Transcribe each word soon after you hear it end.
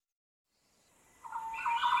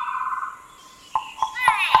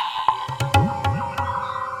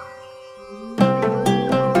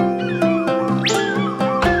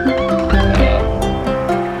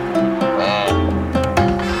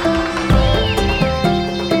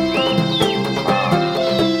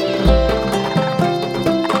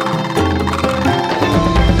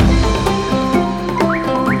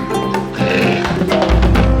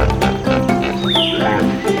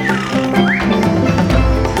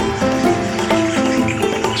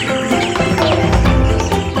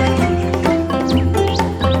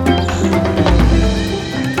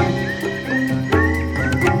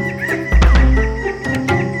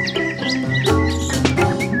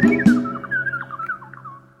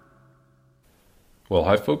Well,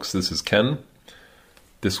 hi, folks. This is Ken.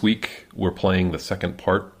 This week, we're playing the second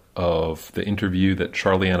part of the interview that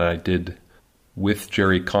Charlie and I did with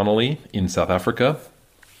Gerry Connolly in South Africa.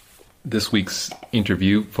 This week's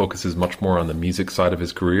interview focuses much more on the music side of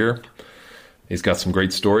his career. He's got some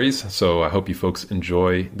great stories, so I hope you folks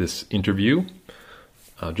enjoy this interview.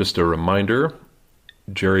 Just a reminder,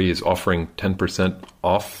 Gerry is offering 10%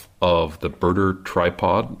 off of the Birder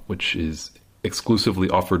tripod, which is exclusively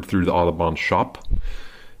offered through the Audubon shop.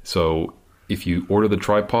 So if you order the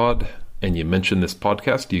tripod and you mention this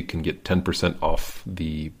podcast, you can get 10% off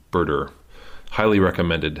the Birder. Highly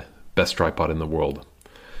recommended. Best tripod in the world.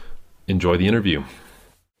 Enjoy the interview.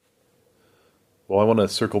 Well, I want to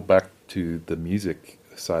circle back to the music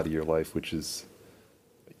side of your life, which is,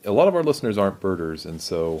 a lot of our listeners aren't birders, and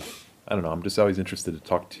so, I don't know, I'm just always interested to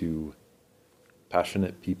talk to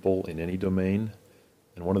passionate people in any domain.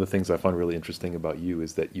 And one of the things I find really interesting about you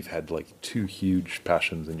is that you've had like two huge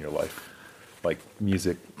passions in your life, like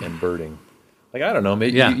music and birding. Like, I don't know,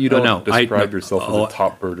 maybe you don't describe yourself as a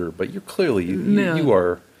top birder, but you're clearly,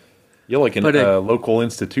 you're like a local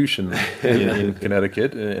institution in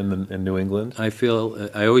Connecticut and in New England. I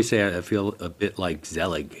always say I feel a bit like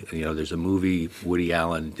Zelig. You know, there's a movie Woody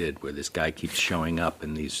Allen did where this guy keeps showing up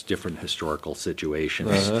in these different historical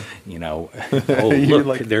situations. You know,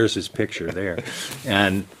 look, there's his picture there.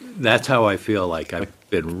 And that's how I feel like I've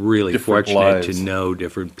been really fortunate to know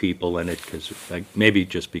different people in it, because maybe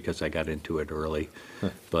just because I got into it early.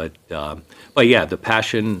 But yeah, the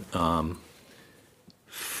passion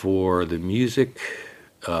for the music,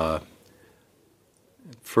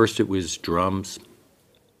 first it was drums,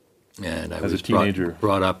 and I was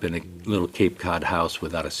brought up in a little Cape Cod house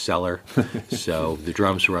without a cellar, so the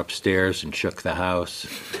drums were upstairs and shook the house,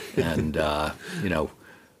 and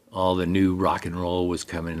all the new rock and roll was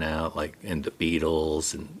coming out, and the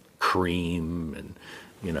Beatles and Cream, and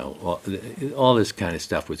all this kind of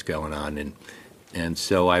stuff was going on, and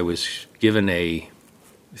so I was given a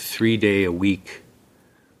 3-day-a-week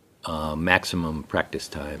maximum practice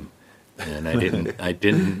time, and I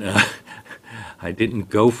didn't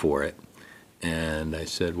go for it, and I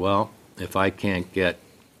said, well, if I can't get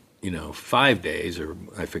 5 days, or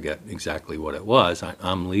I forget exactly what it was,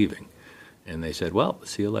 I'm leaving. And they said, well,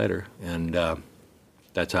 see you later, and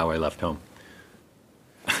that's how I left home.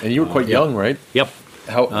 And you were quite young, right? Yep.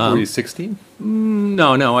 How were you, 16?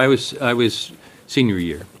 No, I was senior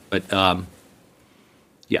year, but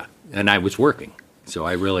yeah, and I was working. So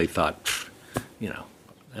I really thought,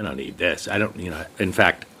 I don't need this. I don't, in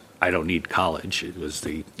fact, I don't need college. It was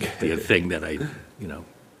the thing that I,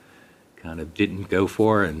 kind of didn't go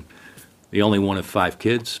for, and the only one of 5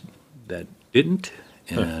 kids that didn't,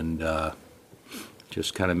 and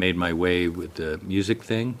just kind of made my way with the music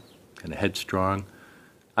thing, kind of headstrong.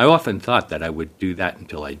 I often thought that I would do that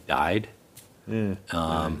until I died.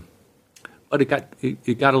 But it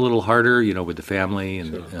got a little harder, with the family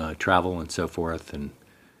and travel and so forth, and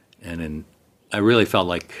I really felt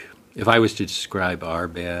like if I was to describe our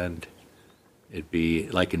band, it'd be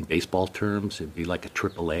like, in baseball terms, it'd be like a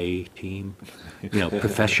AAA team,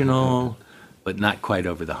 professional, but not quite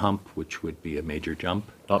over the hump, which would be a major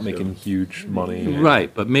jump. Not making huge money,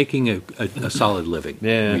 right? But making a solid living.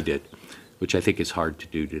 We did, which I think is hard to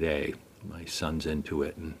do today. My son's into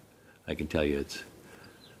it, and I can tell you it's.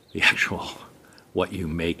 The actual what you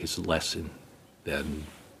make is less than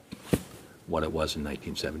what it was in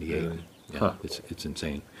 1978. Really? Yeah, it's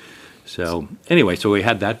insane. So anyway, so we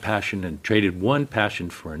had that passion and traded one passion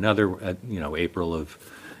for another. April of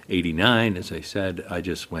 '89, as I said, I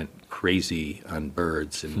just went crazy on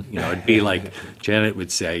birds, and it'd be like Janet would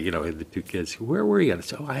say, the 2 kids, where were you? And I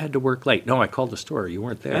said, I had to work late. No, I called the store. You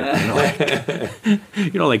weren't there.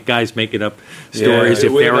 Like guys making up stories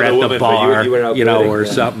if they were at the bar, or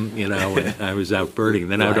something, and I was out birding.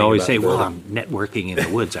 Then I would always say, well, I'm networking in the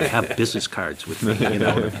woods. I have business cards with me,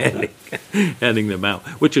 handing them out,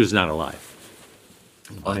 which was not a lie.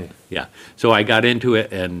 Funny. Yeah. So I got into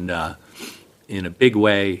it, and in a big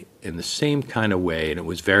way, in the same kind of way, and it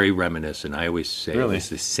was very reminiscent. I always say it was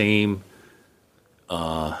the same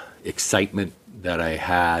excitement that I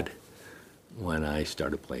had when I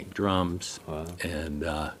started playing drums. Wow. And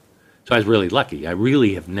so I was really lucky. I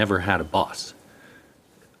really have never had a boss.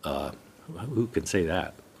 Who can say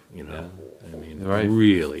that? I mean, really,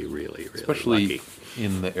 really, really especially lucky.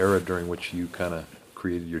 In the era during which you kind of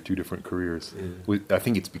created your 2 different careers. I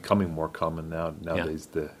think it's becoming more common nowadays,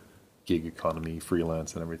 the gig economy,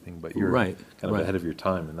 freelance and everything, but you're kind of ahead of your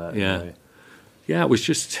time in that way. Yeah, it was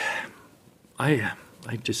just, I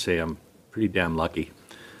just say I'm pretty damn lucky.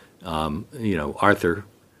 Arthur,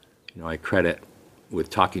 I credit with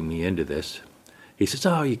talking me into this. he says,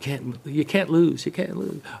 "Oh, you can't lose, you can't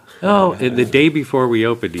lose." Oh, and the day before we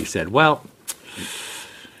opened, he said, "Well,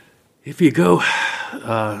 if you go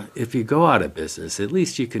out of business, at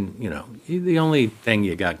least you can, the only thing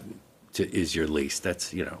you got is your lease.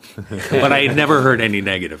 That's, But I had never heard any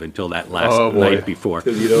negative until that last night before.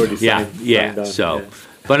 Because you'd already signed on, So, yeah.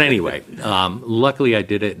 but anyway, luckily I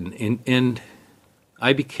did it, and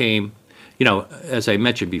I became, as I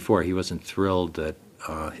mentioned before, he wasn't thrilled that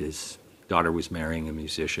his daughter was marrying a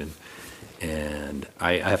musician, and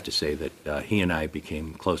I have to say that he and I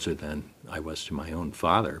became closer than I was to my own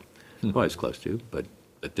father, who I was close to, but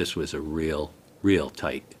this was a real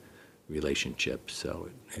tight relationship, so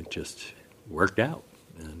it just worked out,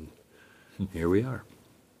 and here we are.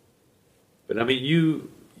 But I mean,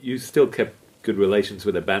 you still kept good relations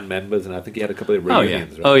with the band members, and I think you had a couple of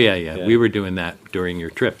reunions, right? Oh yeah. We were doing that during your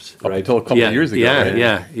trips. Up until a couple of years ago. Right?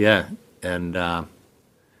 Yeah. And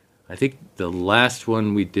I think the last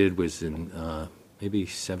one we did was in maybe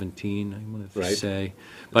 17, I want to say.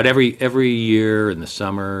 But every year in the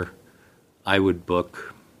summer, I would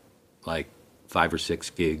book like 5 or 6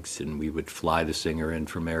 gigs, and we would fly the singer in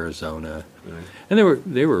from Arizona. Right. And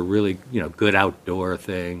they were really, good outdoor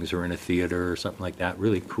things, or in a theater or something like that.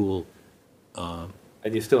 Really cool.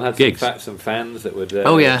 And you still had gigs. Some fans that would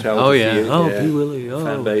travel to see you. B. Willie,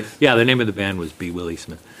 fan base. Yeah, the name of the band was B. Willie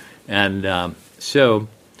Smith. And so,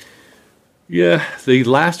 the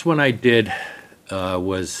last one I did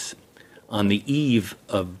was on the eve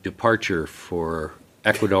of departure for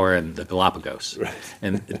Ecuador and the Galapagos. Right.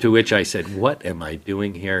 And to which I said, what am I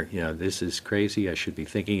doing here? This is crazy. I should be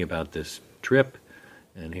thinking about this trip.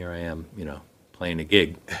 And here I am, playing a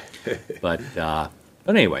gig. But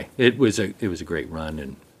anyway, it was a great run,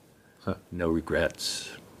 and no regrets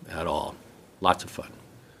at all. Lots of fun.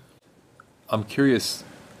 I'm curious,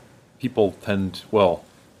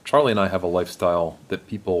 Charlie and I have a lifestyle that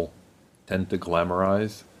people tend to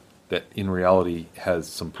glamorize that in reality has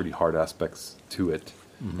some pretty hard aspects to it.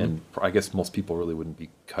 Mm-hmm. And I guess most people really wouldn't be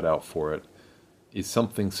cut out for it. Is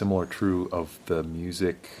something similar true of the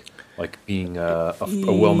music, like being a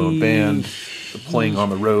well-known band, playing on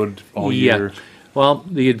the road all year? Well,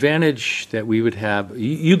 the advantage that we would have,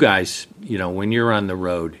 you guys, when you're on the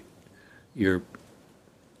road, you're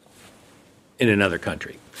in another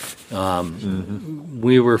country.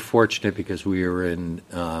 We were fortunate because we were in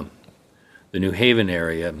the New Haven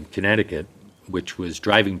area in Connecticut, which was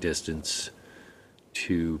driving distance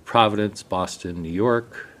to Providence, Boston, New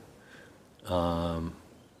York,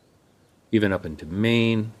 even up into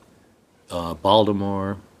Maine,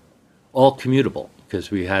 Baltimore, all commutable,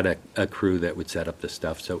 because we had a crew that would set up the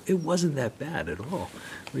stuff. So it wasn't that bad at all.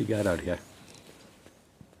 What do you got out here?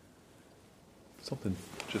 Something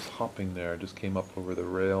just hopping there, just came up over the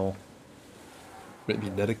rail. Maybe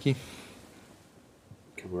Nedeke?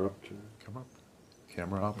 Come up.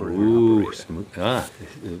 Camera operator. Ooh, smooth.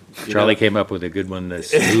 Charlie came up with a good one, the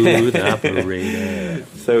smooth operator.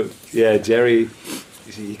 So, Jerry,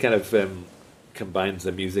 he kind of combines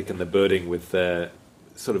the music and the birding with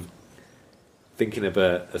sort of thinking of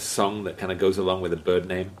a song that kind of goes along with a bird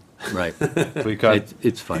name. Right. So you got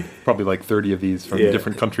it's fun. Probably like 30 of these from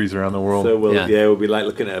different countries around the world. So we'll be like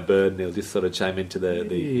looking at a bird, and he'll just sort of chime into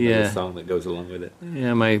the song that goes along with it.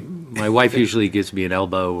 Yeah, my wife usually gives me an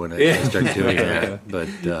elbow when I start doing that. But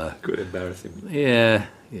good embarrassing. Yeah.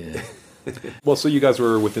 Well, so you guys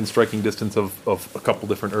were within striking distance of a couple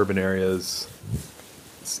different urban areas.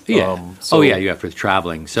 Yeah. For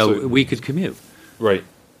traveling. So we could commute. Right.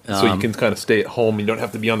 So you can kind of stay at home. You don't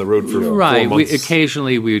have to be on the road for 4 months. Right.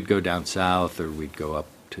 Occasionally we would go down south, or we'd go up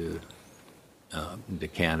to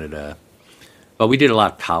Canada. But we did a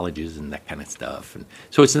lot of colleges and that kind of stuff. And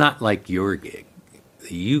so it's not like your gig.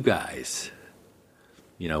 You guys,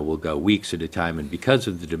 will go weeks at a time. And because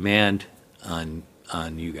of the demand on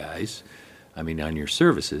you guys, on your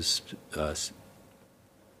services,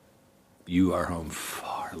 you are home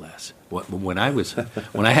far less. When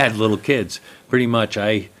I had little kids, pretty much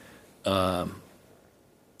I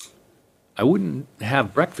wouldn't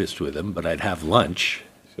have breakfast with them, but I'd have lunch,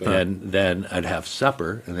 and then I'd have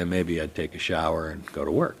supper, and then maybe I'd take a shower and go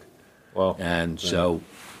to work. Wow. And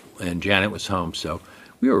and Janet was home, so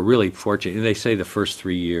we were really fortunate. And they say the first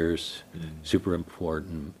 3 years, super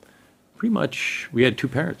important. Pretty much, we had 2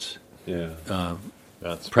 parents.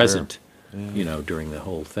 That's present. During the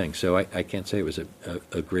whole thing. So I can't say it was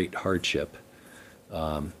a great hardship.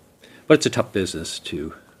 But it's a tough business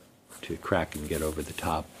to crack and get over the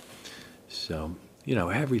top. So,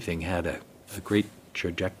 everything had a great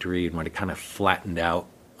trajectory, and when it kind of flattened out,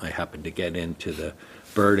 I happened to get into the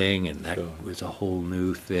birding, and that was a whole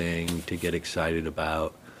new thing to get excited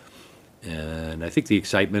about. And I think the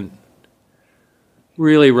excitement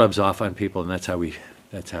really rubs off on people, and that's how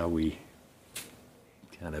we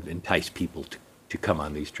kind of entice people to come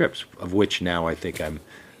on these trips, of which now I think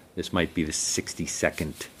this might be the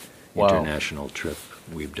 62nd Wow. international trip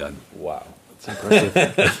we've done. Wow. That's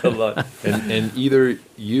impressive. That's a lot. and either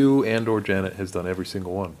you and or Janet has done every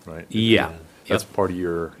single one, right? Yeah. That's Yep. part of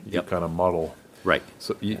your Yep. kind of model. Right.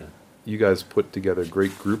 So you guys put together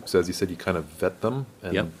great groups, as you said. You kind of vet them,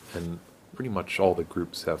 and Yep. and pretty much all the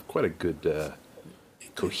groups have quite a good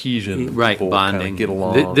cohesion. Right, People kinda bonding. get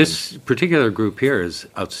along. This particular group here is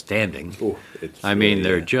outstanding. Ooh, it's I mean, really,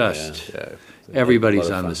 they're yeah, just yeah. everybody's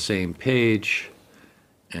A lot of on the fun. same page,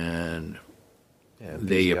 and Yeah, they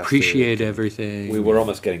enthusiastic. appreciate everything. We were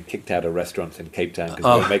almost getting kicked out of restaurants in Cape Town because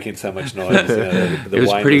Oh. we were making so much noise. The It was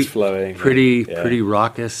wine pretty, was flowing. pretty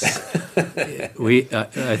raucous.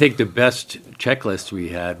 I think the best checklist we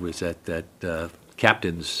had was at that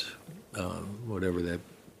captain's, whatever that.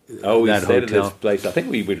 Oh, we that stayed in hotel. this place. I think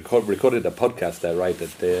we recorded a podcast there, right,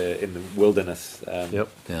 in the wilderness. Yep.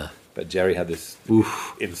 Yeah. But Jerry had this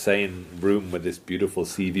Oof. insane room with this beautiful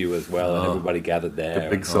sea view as well, and everybody gathered there.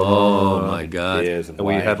 big and cell- Oh my God! beers and And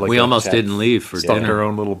we wine. had, like, We a almost chats. didn't leave for Stuck dinner. our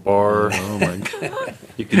own little bar. Oh my God!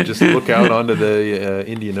 You could just look out onto the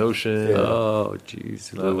Indian Ocean. Oh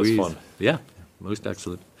jeez, That was Louise. fun. Yeah, most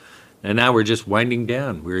excellent. And now we're just winding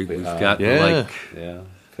down. We've got Yeah. like, Yeah,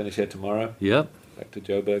 finish it tomorrow. yep, Back to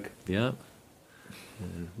Joburg. yep.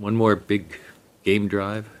 And one more big game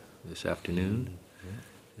drive this afternoon,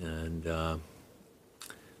 and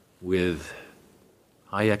with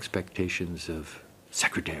high expectations of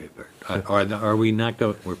Secretary Bird. Are we not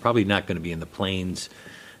going? We're probably not going to be in the plains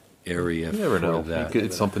area You never for know. that.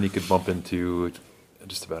 It's something you could bump into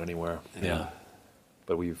just about anywhere. Yeah.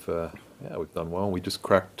 But we've done well. We just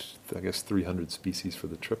cracked, I guess, 300 species for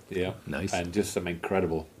the trip. Yeah, Nice. and just some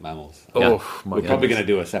incredible mammals. Oh, Yeah. my We're probably goodness. going to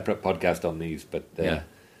do a separate podcast on these, but Yeah.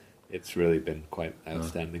 it's really been quite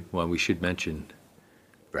outstanding. Well, we should mention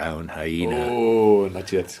brown hyena. Oh,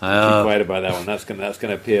 not yet. Keep quiet about that one. That's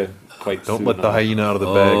gonna appear quite. Don't soon let the on- hyena out of the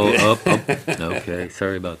Oh, bag. okay.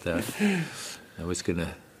 Sorry about that. I was going to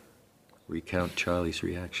recount Charlie's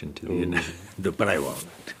reaction to the but I won't.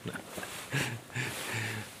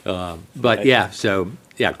 But yeah, so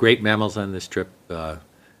yeah, great mammals on this trip.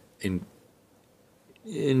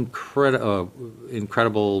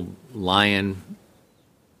 Incredible lion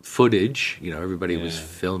footage. You know, everybody was Yeah.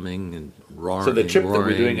 filming and roaring. So the trip that we're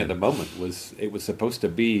roaring doing at and- the moment was supposed to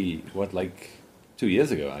be like 2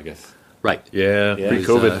 years ago, I guess. right. Yeah, Yeah.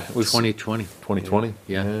 pre-COVID. It was 2020. 2020.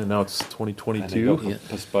 Yeah. Now it's And it 2022. got Yeah.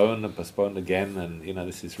 postponed and postponed again, and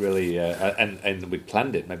this is really and we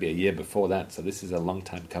planned it maybe a year before that, so this is a long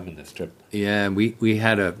time coming. This trip. Yeah, we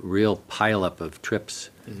had a real pileup of trips,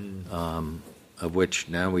 of which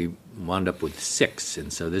now we wound up with 6,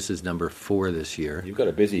 and so this is number 4 this year. You've got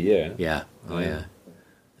a busy year. Yeah, oh Yeah. yeah.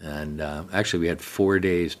 And actually, we had 4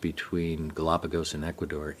 days between Galapagos and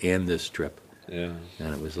Ecuador and this trip, Yeah.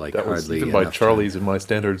 and it was like That was hardly even by enough Charlie's and my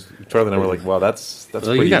standards. Charlie and I were like, "Wow, that's Well,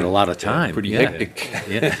 pretty." you got a lot of time. Pretty Yeah. hectic.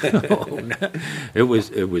 Yeah, Oh, no. It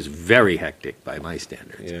was very hectic by my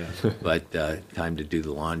standards. Yeah. But time to do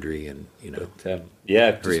the laundry and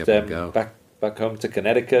Yeah, Hurry just up and go. back home to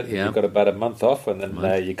Connecticut. Yeah. You've got about a month off, and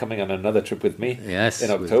then you're coming on another trip with me. yes,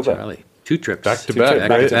 in with October. Charlie. 2 trips Back to Two back, trips,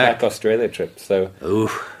 right? back Australia trip. So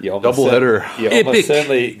Oof. you're almost Double header. You're almost Epic.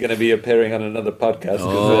 certainly going to be appearing on another podcast. 'cause,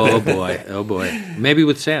 Oh boy, oh boy. Maybe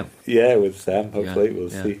with Sam. yeah, with Sam. Hopefully, Yeah,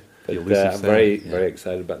 we'll yeah. see. But elusive I'm Sam. very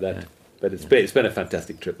excited about that. Yeah. But it's been a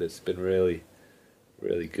fantastic trip. It's been really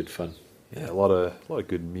good fun. Yeah, a lot of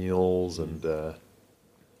good meals and good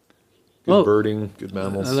Well, birding, good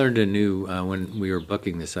mammals. I learned a new when we were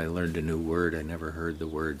booking this. I learned a new word. I never heard the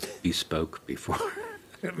word bespoke before.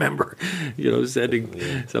 I remember, sending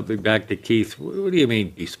something back to Keith. What do you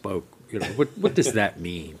mean bespoke? What does that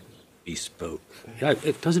mean? Bespoke. Yeah,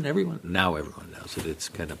 doesn't everyone? Now everyone knows it. It's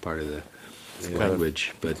kind of part of the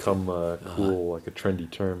language. But Become cool, like a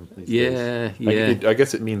trendy term. These yeah, days. yeah. I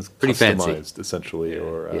guess it means Pretty fancy. customized, essentially,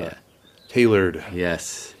 or Yeah. tailored.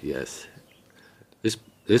 Yes, yes.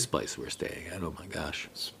 This place we're staying at. Oh my gosh,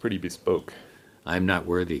 It's pretty bespoke. I'm not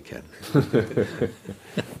worthy, Ken.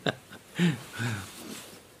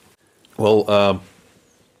 Well,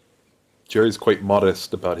 Jerry's quite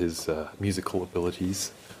modest about his musical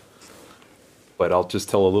abilities, but I'll just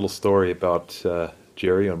tell a little story about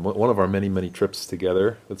Jerry on one of our many, many trips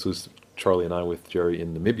together. This was Charlie and I with Jerry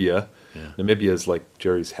in Namibia. Yeah. Namibia is like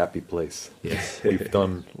Jerry's happy place. Yes. We've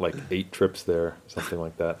done like 8 trips there, something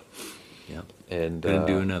like that. Yeah. And Gonna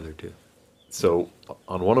do another too. so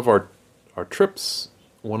on one of our trips,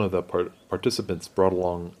 one of the participants brought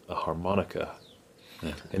along a harmonica,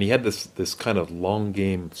 and he had this kind of long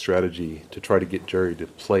game strategy to try to get Jerry to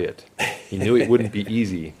play it. He knew it wouldn't be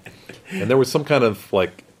easy, and there was some kind of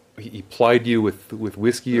like he plied you with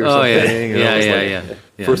whiskey or something. And it was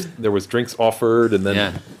Yeah. First there was drinks offered, and then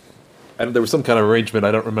Yeah. and there was some kind of arrangement.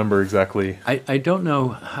 I don't remember exactly. I don't know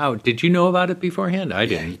how. Did you know about it beforehand? I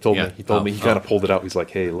didn't. He told me. He told me. He kind of pulled it out. He's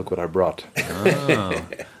like, "Hey, look what I brought."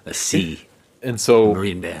 A C And so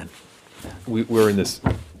Marine Band. we're in this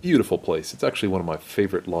beautiful place. It's actually one of my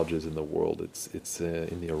favorite lodges in the world. It's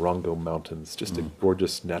in the Orongo Mountains, just a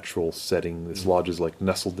gorgeous natural setting. This lodge is like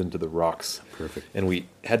nestled into the rocks. Perfect. And we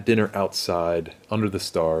had dinner outside, under the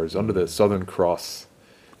stars, under the Southern Cross.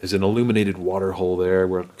 There's an illuminated water hole there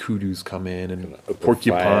where kudus come in and Open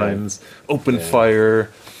porcupines, open fire.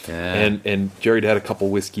 Yeah. And Jared had a couple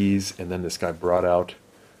whiskeys, and then this guy brought out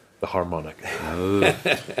the harmonica. Oh,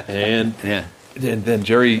 And yeah. then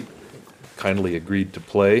Jerry kindly agreed to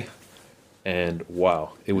play, and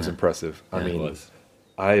wow, it was impressive. I Yeah, mean, it was.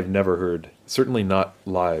 I have never heard, certainly not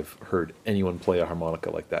live, heard anyone play a harmonica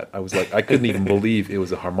like that. I was like, I couldn't even believe it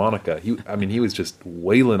was a harmonica. He was just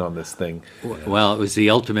wailing on this thing. Well, it was the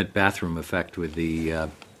ultimate bathroom effect with the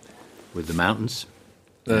mountains.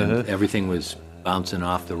 And everything was bouncing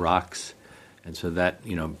off the rocks, and so that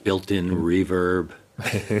built-in reverb.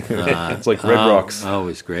 It's like Red Rocks. Oh, it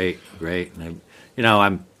was great. And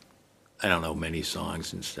I don't know many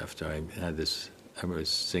songs and stuff, so I had this. I was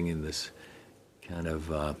singing this kind of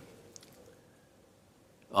little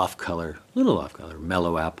off-color,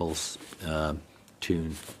 Mellow Apples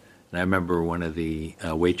tune, and I remember one of the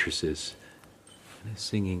waitresses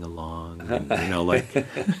singing along, and, like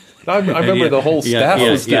I remember the whole staff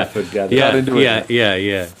was staff had gathered. got into it.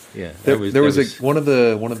 Yeah. There was one of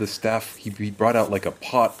the staff. He brought out like a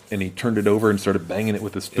pot and he turned it over and started banging it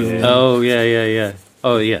with a spoon. Yeah. Oh yeah.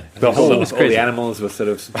 Oh yeah. The whole- was all crazy. the animals were sort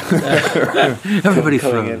of Everybody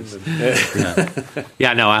coming in. froze.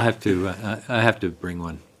 Yeah, no, I have to bring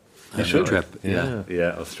one on a should. trip. Yeah.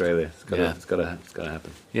 Yeah, Australia. Yeah. It's gotta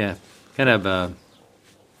happen. Yeah. Kind of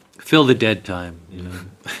fill the dead time.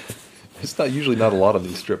 It's usually not a lot on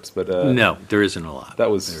these trips, but No, there isn't a lot. that There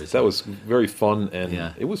was isn't. very fun, and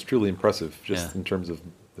Yeah. it was truly impressive just Yeah. in terms of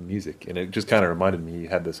the music. And it just kind of reminded me he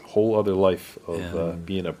had this whole other life of Yeah.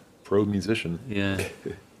 being a pro musician. Yeah.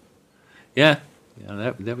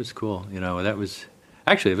 That was cool. That was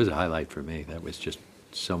actually it was a highlight for me. That was just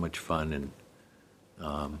so much fun, and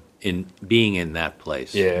in being in that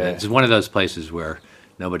place. Yeah. It's one of those places where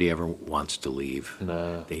nobody ever wants to leave.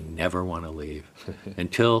 No. They never want to leave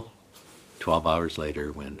until 12 hours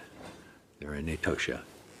later when they're in Etosha.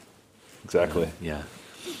 Exactly. Yeah.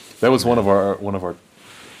 That was one of our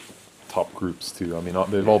top groups too. I mean,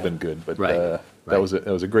 they've all been good, but Right. that Right. was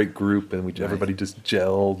a great group, and everybody just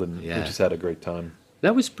gelled, and Yeah. we just had a great time.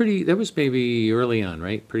 That was maybe early on,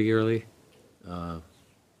 right? Pretty early.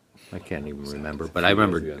 I can't even remember, but I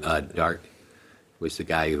remember Dart was the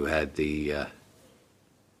guy who had the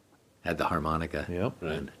harmonica. Yep.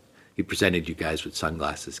 And he presented you guys with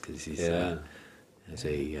sunglasses because he's Yeah. has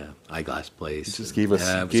a eyeglass place. Just gave us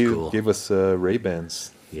Yeah, it was cool. gave us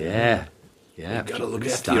Ray-Bans. Yeah. Gotta look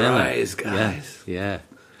after Styling. your eyes, guys. Yeah.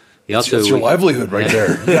 He also That's your livelihood right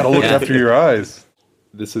there. You got to look Yeah. after your eyes.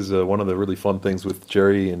 This is one of the really fun things with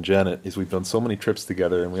Jerry and Janet is we've done so many trips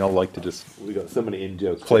together, and we all like to just We got so many in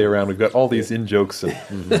jokes. play around. We've got all these in jokes,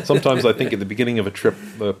 and sometimes I think at the beginning of a trip,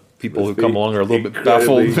 the people who come along are a little bit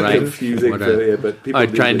baffled. Incredibly confusing What a- for you, but people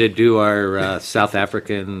trying to do do our South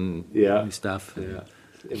African Yeah. stuff. yeah,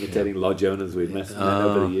 imitating lodge owners we've met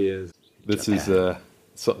over the years. This is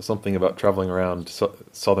something about traveling around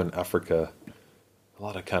southern Africa. A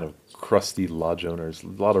lot of kind of crusty lodge owners, a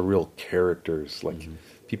lot of real characters. Like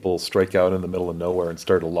people strike out in the middle of nowhere and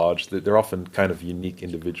start a lodge. They're often kind of unique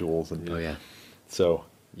individuals, and Oh yeah. so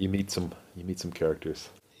you meet some characters.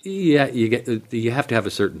 Yeah, you have to have a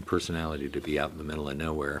certain personality to be out in the middle of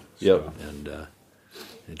nowhere. Yep. And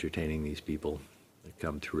entertaining these people that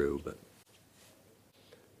come through, but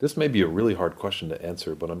This may be a really hard question to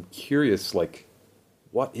answer, but I'm curious, like,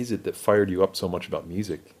 what is it that fired you up so much about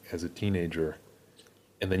music as a teenager?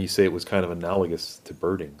 And then you say it was kind of analogous to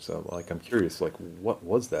birding. So, like, I'm curious, like, what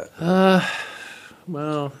was that?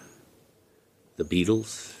 well, the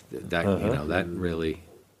Beatles. That that really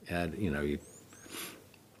had you.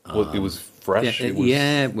 Well, it was fresh. It was,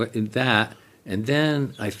 That, and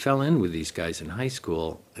then I fell in with these guys in high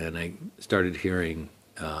school, and I started hearing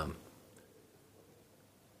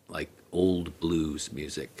like old blues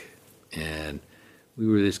music, and we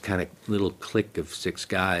were this kind of little clique of 6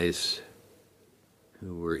 guys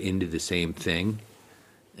who were into the same thing,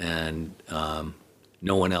 and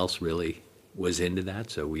no one else really was into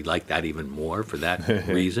that, so we liked that even more for that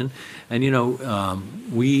reason. And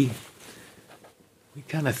we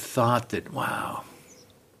kind of thought that, wow,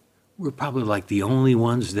 we're probably like the only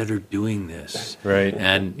ones that are doing this. Right.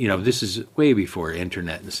 And this is way before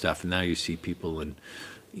internet and stuff. And now you see people in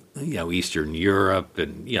Eastern Europe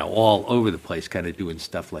and all over the place kind of doing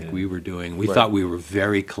stuff like we were doing. We thought we were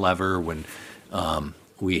very clever when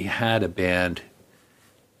we had a band.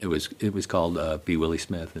 It was called B. Willie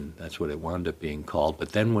Smith, and that's what it wound up being called.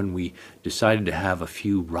 But then when we decided to have a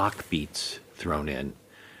few rock beats thrown in,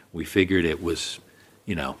 we figured it was,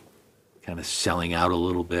 kind of selling out a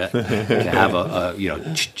little bit to have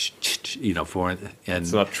for it. And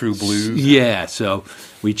It's not true blues. Yeah, so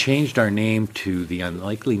we changed our name to the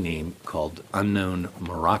unlikely name called Unknown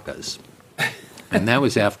Maracas. And that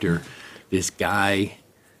was after this guy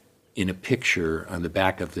in a picture on the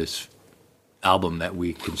back of this album that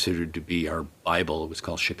we considered to be our Bible. It was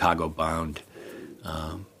called Chicago Bound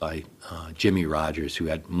by Jimmy Rogers, who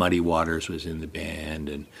had Muddy Waters was in the band,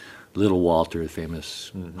 and Little Walter, the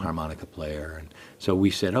famous harmonica player. And so we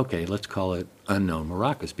said, okay, let's call it Unknown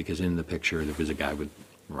Maracas, because in the picture there was a guy with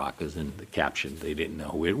maracas, and the caption, they didn't know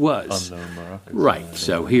who it was. Unknown Maracas. Right.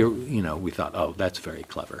 So here, we thought, oh, that's very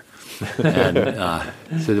clever. And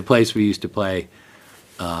so the place we used to play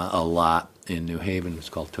a lot in New Haven was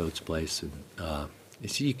called Toad's Place, and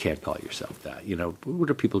you can't call yourself that. What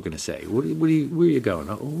are people going to say? Where are you going?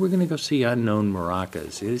 Oh, we're going to go see Unknown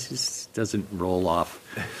Maracas. It just doesn't roll off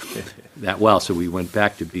that well. So we went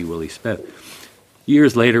back to B. Willie Smith.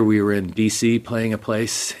 Years later, we were in D.C. playing a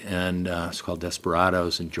place, and it's called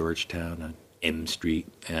Desperados in Georgetown on M Street.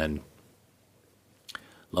 And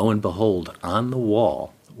lo and behold, on the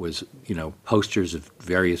wall was posters of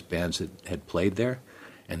various bands that had played there,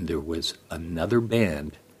 and there was another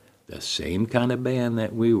band, the same kind of band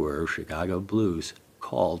that we were, Chicago Blues,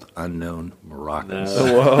 called Unknown Maracas.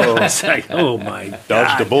 Whoa. It's like, oh my God.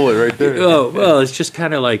 Dodged a bullet right there. Oh, well, it's just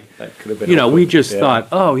kind of like, That could have been we awkward. just Yeah. thought,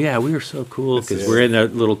 oh, yeah, we were so cool because we're in a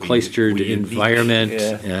little cloistered we unique. environment,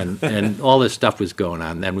 Yeah. and all this stuff was going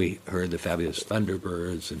on. Then we heard the Fabulous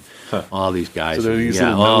Thunderbirds and all these guys. So there are and, these yeah,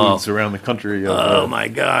 little oh, nodes around the country. Of, oh my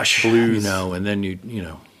gosh, blues. and then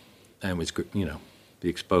and it was the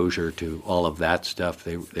exposure to all of that stuff.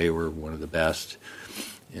 They were one of the best,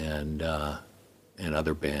 and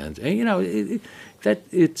other bands, and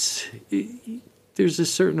there's a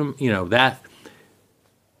certain that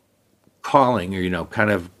calling, or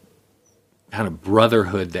kind of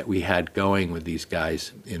brotherhood that we had going with these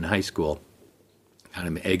guys in high school, kind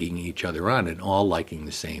of egging each other on and all liking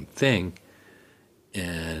the same thing,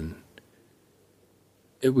 and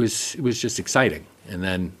it was just exciting. And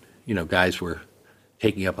then guys were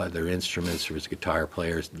taking up other instruments. There was guitar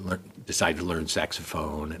players decided to learn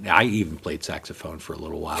saxophone, and I even played saxophone for a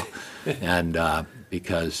little while. And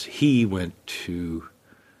because he went to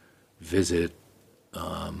visit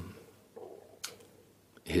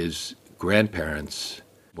his grandparents,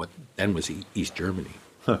 what then was East Germany,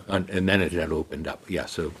 and then it had opened up. Yeah,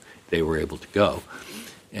 so they were able to go,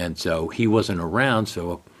 and so he wasn't around.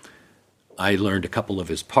 So I learned a couple of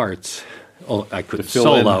his parts. Oh, I couldn't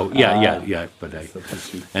fill in. solo. Yeah. But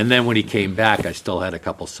and then when he came back, I still had a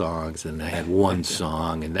couple songs, and I had one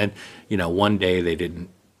song. And then, one day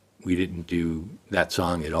we didn't do that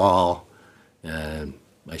song at all, and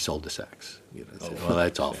I sold the sax. Said, well,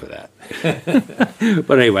 that's all for that.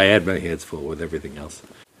 But anyway, I had my hands full with everything else.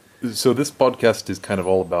 So this podcast is kind of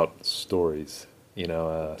all about stories,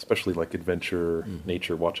 especially like adventure,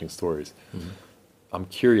 nature, watching stories. Mm-hmm. I'm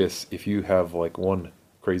curious if you have like one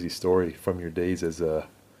crazy story from your days as a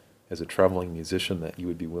traveling musician that you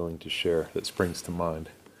would be willing to share that springs to mind.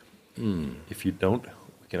 If you don't,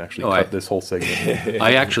 we can actually cut this whole segment.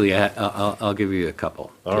 I actually, I'll give you a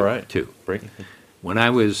couple. All right. Two. Break. When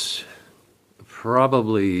I was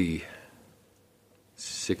probably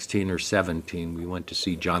 16 or 17, we went to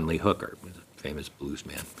see John Lee Hooker, a famous blues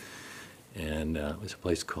man. And it was a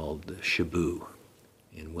place called Shaboo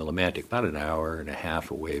in Willimantic, about an hour and a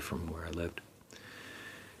half away from where I lived.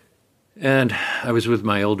 And I was with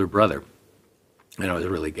my older brother, and I was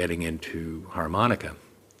really getting into harmonica.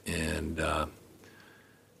 And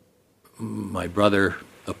my brother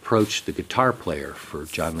approached the guitar player for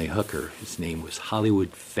John Lee Hooker. His name was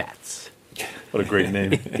Hollywood Fats. What a great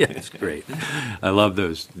name. Yeah, it's great. I love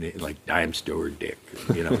those, like Dime Store Dick,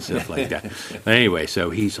 stuff like that. But anyway, so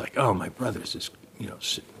he's like, oh, my brother's this,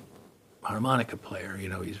 harmonica player,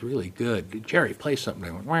 he's really good. Jerry, play something.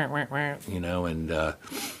 I went, wah, wah, wah, and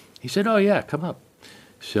he said, oh, yeah, come up.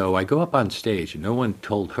 So I go up on stage, and no one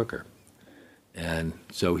told Hooker. And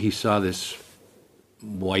so he saw this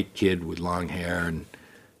white kid with long hair, and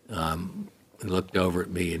He looked over at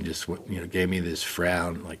me and just gave me this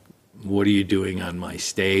frown, like, "What are you doing on my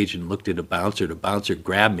stage?" And looked at a bouncer. The bouncer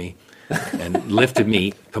grabbed me and lifted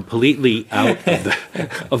me completely out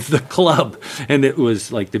of the club. And it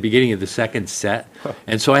was like the beginning of the second set.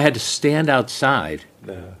 And so I had to stand outside,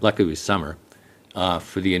 luckily it was summer,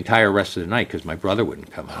 for the entire rest of the night because my brother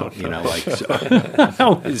wouldn't come out.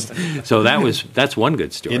 That's one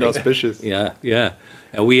good story. Inauspicious. Yeah.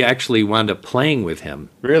 And we actually wound up playing with him.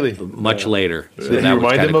 Really? Much later. So Did that you was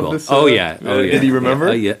remind kinda him cool. of this? Oh yeah. Did he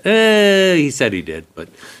remember? Yeah. He said he did, but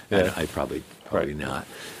Yeah. I probably Right. not.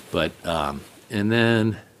 But and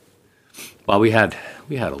then, well, we had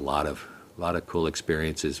a lot of cool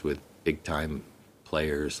experiences with big time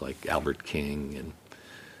players like Albert King and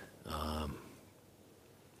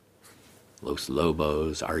Los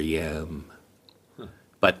Lobos, REM.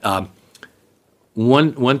 But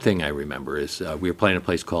one thing I remember is we were playing a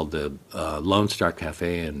place called the Lone Star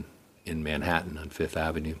Cafe in Manhattan on Fifth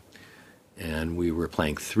Avenue. And we were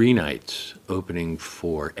playing 3 nights, opening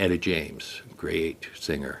for Etta James, great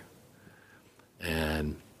singer.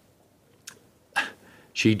 And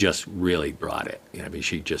she just really brought it.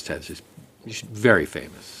 She just has this, she's very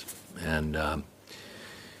famous. And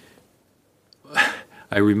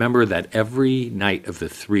I remember that every night of the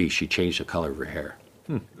 3, she changed the color of her hair.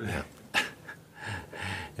 Yeah.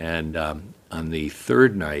 And on the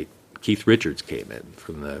 3rd night, Keith Richards came in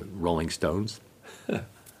from the Rolling Stones.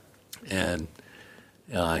 And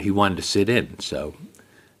he wanted to sit in, so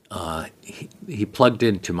he plugged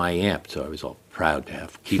into my amp. So I was all proud to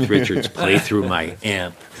have Keith Richards play through my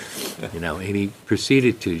amp, And he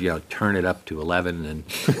proceeded to turn it up to 11,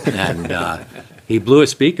 and he blew a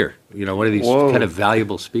speaker, one of these Whoa. kind of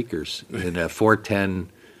valuable speakers in a 410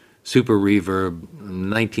 Super Reverb,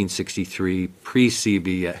 1963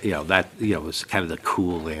 pre-CB. That was kind of the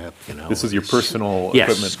cool amp. This was your personal yes,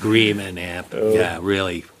 equipment. screaming amp. Yeah,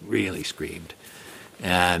 really, really screamed.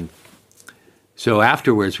 And so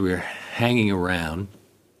afterwards, we were hanging around,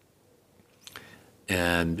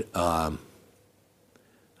 and I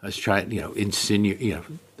was trying, insinuate,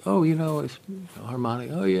 it's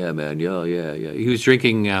harmonic. Oh yeah, man, yeah. He was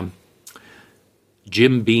drinking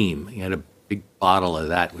Jim Beam. He had a big bottle of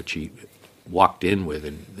that, which he walked in with,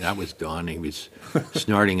 and that was gone. He was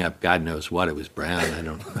snorting up God knows what. It was brown. I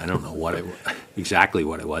don't know exactly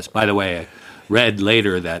what it was. By the way, I read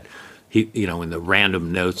later that he, in the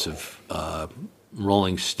random notes of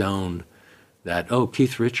Rolling Stone, that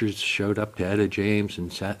Keith Richards showed up to Etta James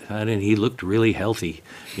and sat in, and he looked really healthy,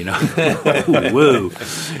 Woo!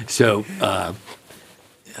 So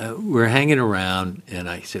we're hanging around, and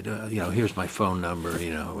I said, here's my phone number,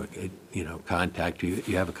 contact.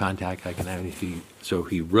 You have a contact I can have. So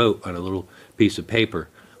he wrote on a little piece of paper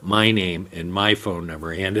my name and my phone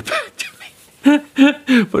number, handed it back to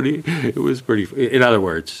me. But it was pretty. In other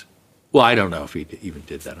words, well, I don't know if he even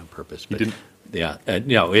did that on purpose. But, he didn't. Yeah,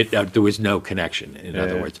 there was no connection. In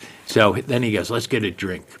other words, so then he goes, "Let's get a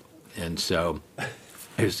drink," and so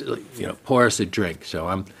here's pour us a drink. So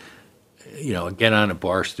I'm. I get on a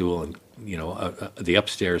bar stool and, the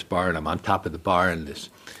upstairs bar, and I'm on top of the bar, and this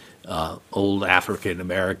old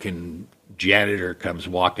African-American janitor comes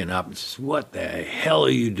walking up and says, "What the hell are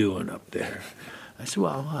you doing up there?" I said,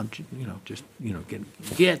 "Well, I'm just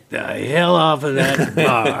get the hell off of that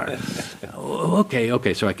bar."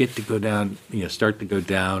 Okay. So I get to go down, start to go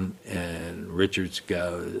down, and Richards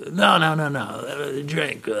goes, no,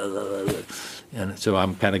 drink. And so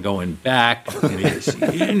I'm kind of going back, and he goes,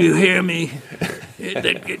 "Can you hear me?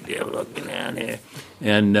 Looking down here."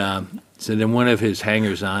 And so then one of his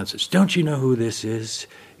hangers-on says, "Don't you know who this is?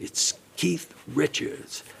 It's Keith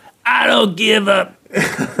Richards." "I don't give up.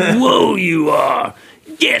 Whoa, you are.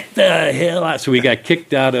 Get the hell out." So we got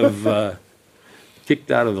kicked out of the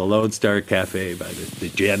Lone Star Cafe by the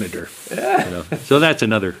janitor. So that's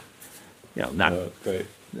another, not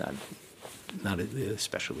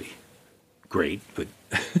especially great, but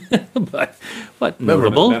but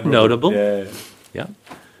notable.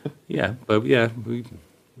 Yeah. But we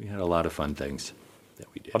had a lot of fun things that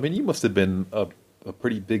we did. I mean, you must have been a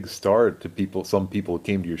pretty big star to people. Some people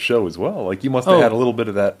came to your show as well. Like, you must have had a little bit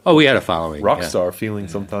of that we had a following. rock star feeling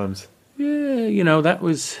sometimes. Yeah, that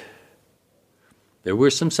was. There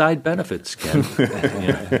were some side benefits, Ken.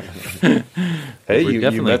 Hey,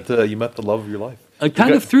 you met the love of your life.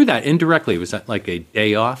 Kind of through that indirectly. It was like a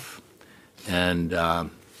day off, and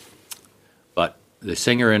but the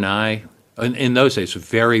singer and I, in those days,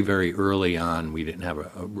 very, very early on, we didn't have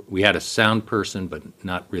we had a sound person, but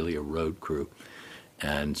not really a road crew,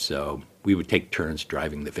 and so we would take turns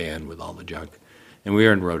driving the van with all the junk, and we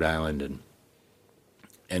were in Rhode Island,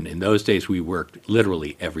 And in those days, we worked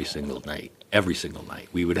literally every single night. Every single night.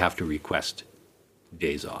 We would have to request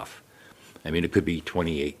days off. I mean, it could be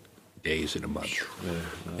 28 days in a month.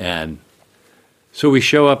 And so we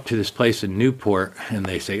show up to this place in Newport, and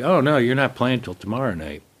they say, "Oh, no, you're not playing till tomorrow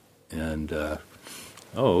night." And, oh,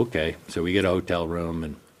 okay. So we get a hotel room,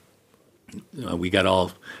 and we got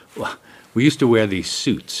all... Well, we used to wear these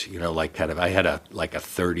suits, like kind of... I had a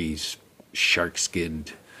 30s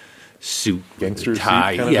shark-skinned suit, Gangster suit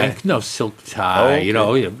tie, kind of thing? no silk tie, okay.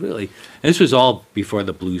 Yeah, really. And this was all before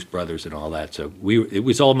the Blues Brothers and all that, so it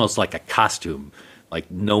was almost like a costume, like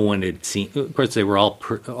no one had seen. Of course, they were all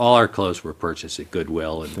our clothes were purchased at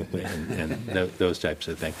Goodwill and those types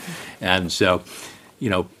of things, and so,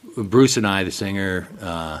 Bruce and I, the singer,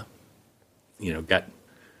 got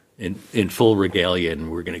in full regalia, and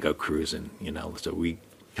we're going to go cruising, so we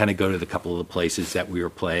kind of go to the couple of the places that we were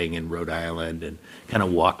playing in Rhode Island and kind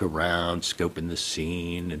of walk around, scoping the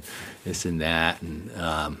scene and this and that.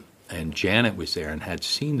 And Janet was there and had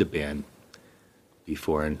seen the band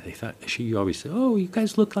before, and they thought, she always said, "Oh, you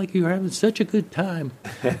guys look like you were having such a good time."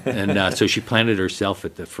 And so she planted herself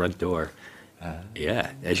at the front door.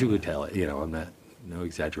 Yeah, as you would tell it, I'm not, no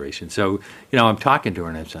exaggeration. So, I'm talking to her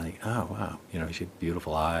and I'm saying, "Oh, wow." She had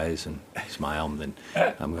beautiful eyes and smile. And then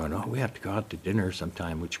I'm going, "Oh, we have to go out to dinner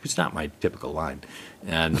sometime," which was not my typical line.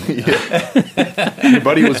 And Your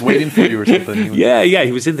buddy was waiting for you or something. yeah,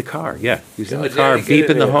 he was in the car. Yeah, he was in the car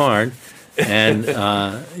beeping the horn. And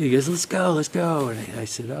he goes, let's go. And I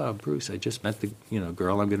said, "Oh, Bruce, I just met the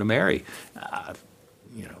girl I'm going to marry."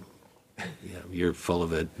 You're full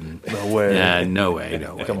of it. And, No way. No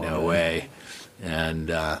way. Come on, No man. way. And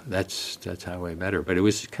that's how I met her. But it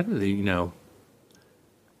was kind of the,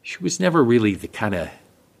 she was never really the kind of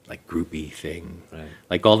like groupie thing. Right.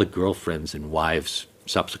 Like all the girlfriends and wives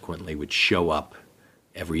subsequently would show up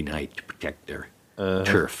every night to protect their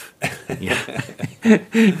turf. Yeah.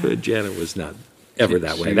 But Janet was not ever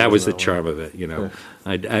that way. She That was the wasn't that charm of it,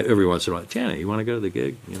 I every once in a while, "Janet, you want to go to the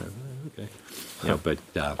gig?" Okay. But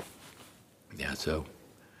yeah, so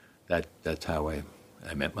that's how I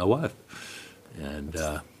met my wife. And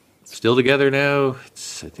still together now.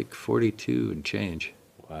 It's, I think, 42 and change.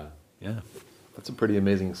 Wow. Yeah, That's a pretty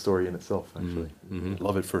amazing story in itself, actually.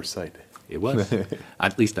 Love at first sight. it was.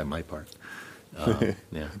 At least on my part.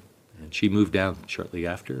 Yeah. And she moved down shortly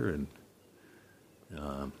after, and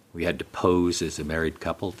we had to pose as a married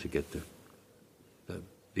couple to get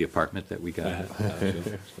the apartment that we got.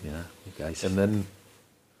 Yeah, you guys. And then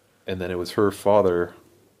it was her father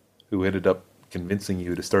who ended up convincing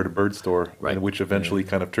you to start a bird store, Right. and which eventually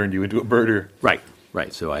kind of turned you into a birder. Right.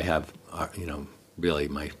 So I have, really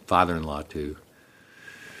my father-in-law to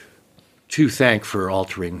thank for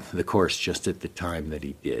altering the course just at the time that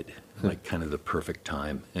he did, like kind of the perfect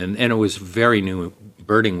time. And it was very new.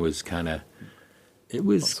 Birding was kind of, it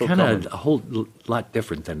was So kind common. of a whole lot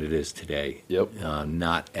different than it is today. Yep.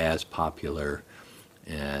 Not as popular.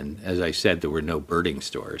 And as I said, there were no birding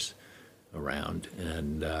stores around.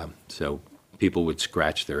 And so people would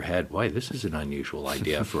scratch their head, "Why, this is an unusual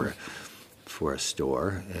idea for a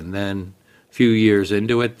store." And then a few years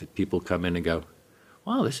into it, the people come in and go,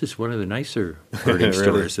 "Wow, this is one of the nicer birding Really?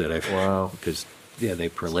 stores that I've..." Wow. Because, yeah, they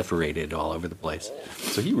proliferated all over the place.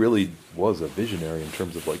 So he really was a visionary in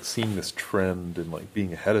terms of like seeing this trend and like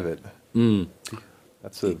being ahead of it.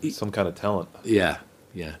 That's some kind of talent. Yeah.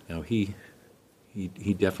 No, he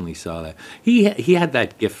definitely saw that. He had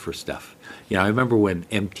that gift for stuff. I remember when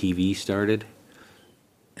MTV started,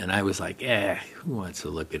 and I was like, who wants to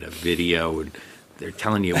look at a video and they're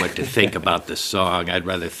telling you what to think about the song? I'd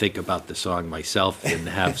rather think about the song myself than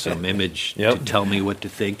have some image Yep. to tell me what to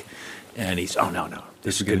think. And he's, "Oh, no,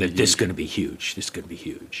 this is going to be huge. This is going to be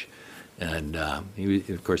huge." And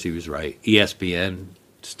of course, he was right. ESPN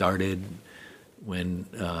started when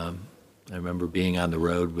I remember being on the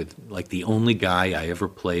road with like the only guy I ever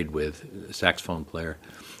played with, a saxophone player,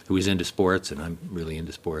 who was into sports, and I'm really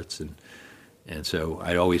into sports, and so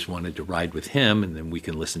I always wanted to ride with him, and then we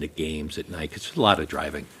can listen to games at night because there's a lot of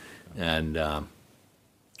driving. And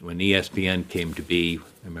when ESPN came to be,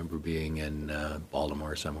 I remember being in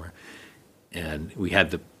Baltimore somewhere, and we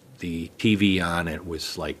had the TV on. It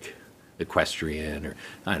was like equestrian or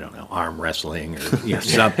I don't know, arm wrestling or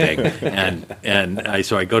something. and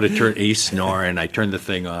so I go to turn, he's snoring, I turn the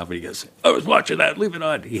thing off, and he goes, "I was watching that, leave it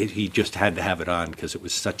on." He just had to have it on because it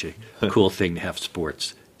was such a cool thing to have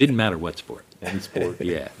sports. Didn't matter what sport. Any sport.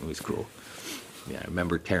 Yeah, it was cool. Yeah, I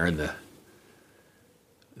remember tearing the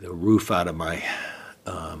roof out of my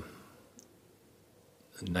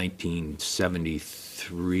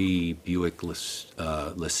 1973 Buick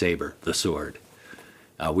LeSabre, the Sword.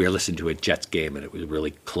 we were listening to a Jets game, and it was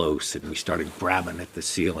really close, and we started grabbing at the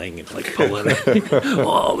ceiling and like pulling it.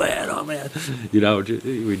 Oh man! You know,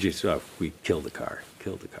 we killed the car.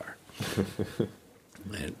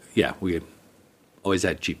 And yeah, we had always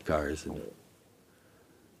had cheap cars. And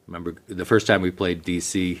remember the first time we played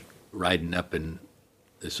DC, riding up in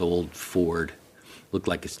this old Ford, looked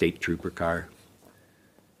like a state trooper car,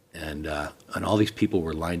 and all these people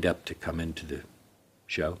were lined up to come into the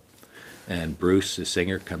show. And Bruce, the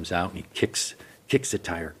singer, comes out and he kicks the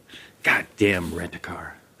tire. God damn, rent a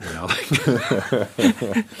car. You know,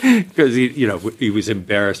 because he was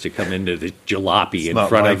embarrassed to come into the jalopy in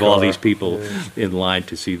front of all these people in line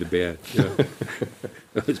to see the band. Yeah.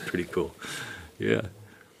 That was pretty cool. Yeah.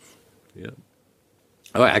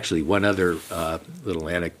 Oh, actually, one other little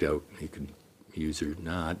anecdote you can use or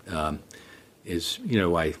not is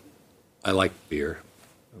I like beer.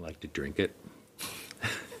 I like to drink it,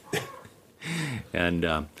 and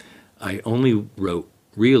I only wrote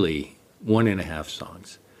really 1.5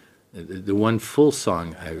 songs. The one full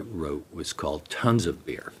song I wrote was called Tons of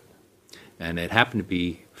Beer, and it happened to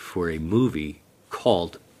be for a movie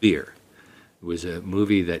called Beer. It was a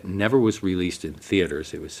movie that never was released in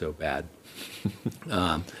theaters. It was so bad.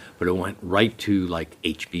 But it went right to like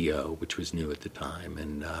HBO, which was new at the time,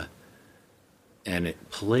 and it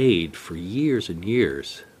played for years and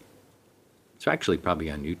years. It's actually probably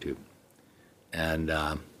on YouTube. And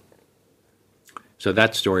so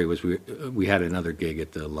that story was we had another gig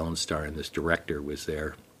at the Lone Star, and this director was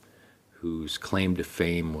there whose claim to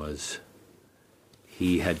fame was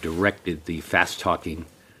he had directed the fast-talking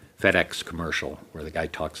FedEx commercial where the guy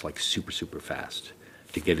talks like super, super fast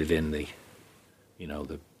to get it in the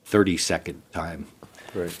 30-second time.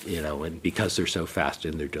 Right. And because they're so fast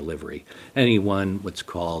in their delivery. And he won what's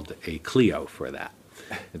called a Clio for that.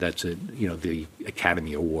 That's the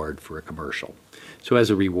Academy Award for a commercial. So as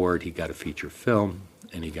a reward, he got a feature film,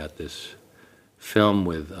 and he got this film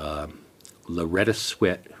with Loretta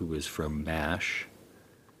Swit, who was from MASH,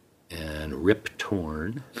 and Rip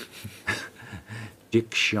Torn,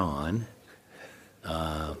 Dick Shawn.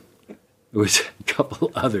 There was a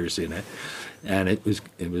couple others in it, and it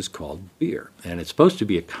was called Beer. And it's supposed to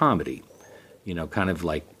be a comedy, kind of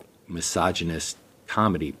like misogynist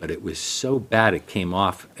comedy, but it was so bad it came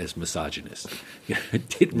off as misogynist. It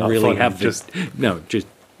didn't Not really funny, have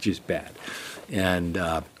just bad. And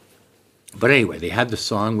but anyway, they had the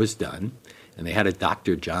song was done, and they had a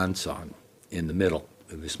Dr. John song in the middle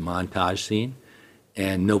of this montage scene,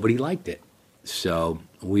 and nobody liked it. So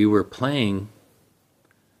we were playing,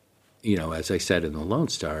 as I said, in the Lone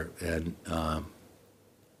Star, and I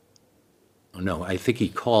think he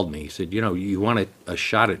called me. He said, you want a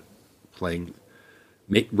shot at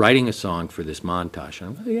writing a song for this montage? And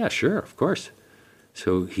I'm like, yeah, sure, of course.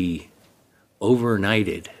 So he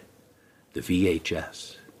overnighted the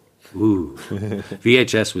VHS. Ooh.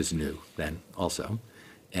 VHS was new then also.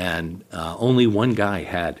 And only one guy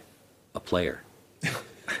had a player.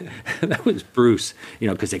 That was Bruce,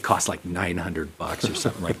 because they cost like $900 or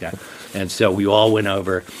something like that. And so we all went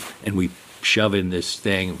over and we shove in this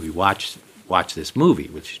thing and we watched this movie,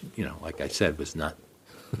 which, like I said, was not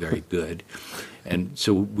very good. And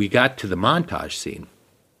so we got to the montage scene,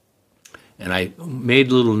 and I made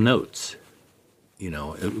little notes,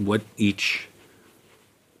 what each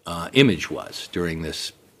image was during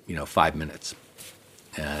this, 5 minutes.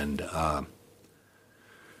 And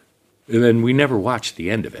then we never watched the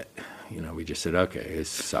end of it. We just said, okay, it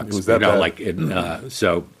sucks. Was that bad?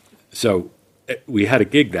 So we had a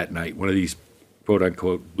gig that night, one of these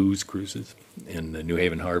quote-unquote booze cruises in the New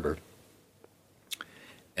Haven Harbor.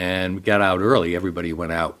 And we got out early. Everybody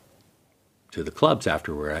went out to the clubs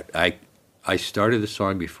afterward. I started the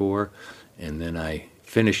song before, and then I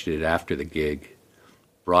finished it after the gig,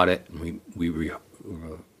 brought it, and we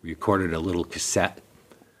recorded a little cassette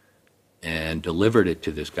and delivered it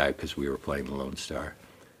to this guy because we were playing the Lone Star.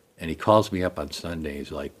 And he calls me up on Sunday.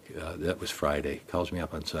 He's like, that was Friday. He calls me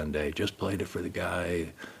up on Sunday, just played it for the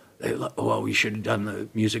guy. Well, we should have done the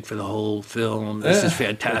music for the whole film. This is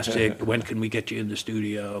fantastic. When can we get you in the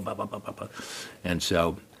studio? Blah, blah, blah, blah, blah. And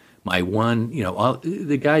so my one, all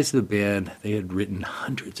the guys in the band, they had written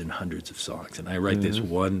hundreds and hundreds of songs. And I write this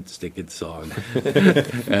one stinking song.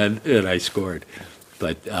 and I scored.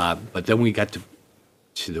 But then we got to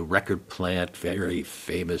the Record Plant, very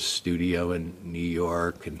famous studio in New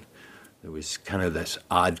York. And there was kind of this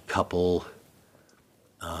odd couple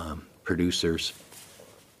producers,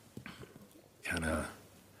 kind of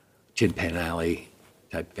Tin Pan Alley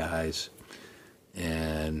type guys,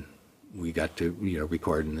 and we got to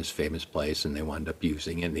record in this famous place, and they wound up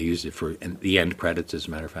using it. And they used it for the end credits, as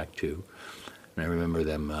a matter of fact, too. And I remember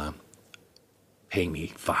them paying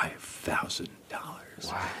me $5,000.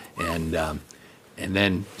 Wow. And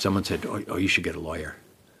then someone said, oh, you should get a lawyer.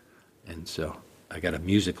 And so I got a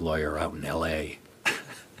music lawyer out in L.A.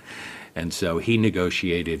 And so he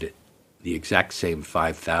negotiated the exact same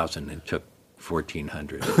 $5,000 and took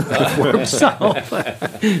 $1,400 for himself.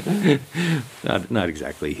 Not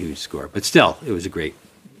exactly a huge score, but still, it was a great,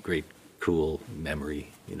 cool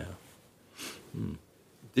memory, you know.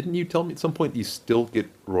 Didn't you tell me at some point you still get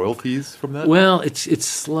royalties from that? Well, it's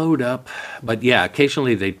slowed up, but yeah,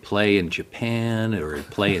 occasionally they'd play in Japan or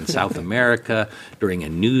play in South America during a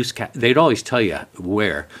newscast. They'd always tell you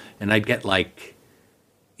where, and I'd get like,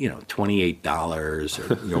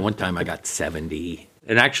 $28, or one time I got 70.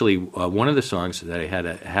 And actually, one of the songs that I had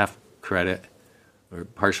a half credit or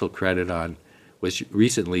partial credit on was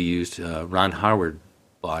recently used. Ron Howard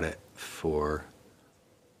bought it for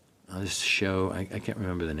this show. I can't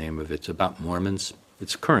remember the name of it. It's about Mormons.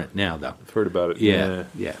 It's current now, though. I've heard about it. Yeah.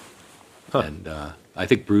 Huh. And I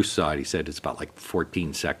think Bruce saw it. He said it's about like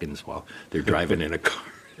 14 seconds while they're driving in a car.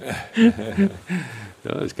 So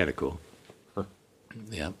it was kind of cool. Huh.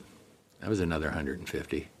 Yeah. That was another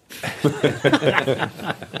 150.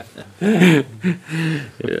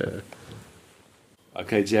 Yeah.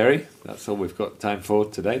 Okay, Jerry, that's all we've got time for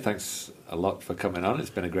today. Thanks a lot for coming on. It's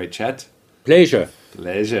been a great chat. Pleasure.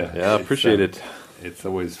 Yeah, appreciate it. It's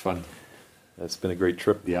always fun. It's been a great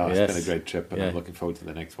trip. Yeah, it's been a great trip, and I'm looking forward to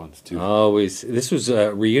the next ones too. Always. This was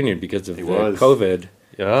a reunion because of COVID.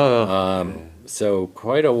 Yeah. So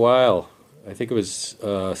quite a while. I think it was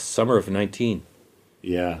summer of 19.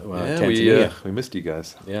 Yeah. Tanzania. We missed you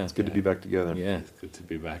guys. Yeah. It's good to be back together. Yeah. It's good to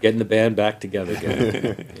be back. Getting the band back together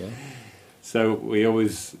again. Yeah. So we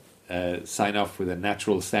always sign off with a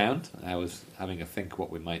natural sound. I was having a think what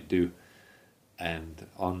we might do. And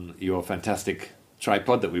on your fantastic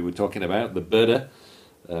tripod that we were talking about, the Birder,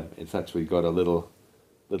 it's actually got a little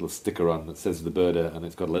sticker on that says the Birder, and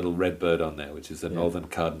it's got a little red bird on there, which is a northern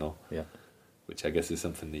cardinal. Yeah. Which I guess is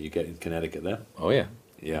something that you get in Connecticut there. Oh, yeah.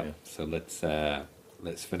 Yeah. So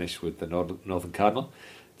let's finish with the northern cardinal.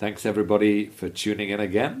 Thanks everybody for tuning in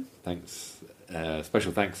again. Thanks,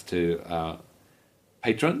 special thanks to our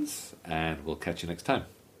patrons, and we'll catch you next time.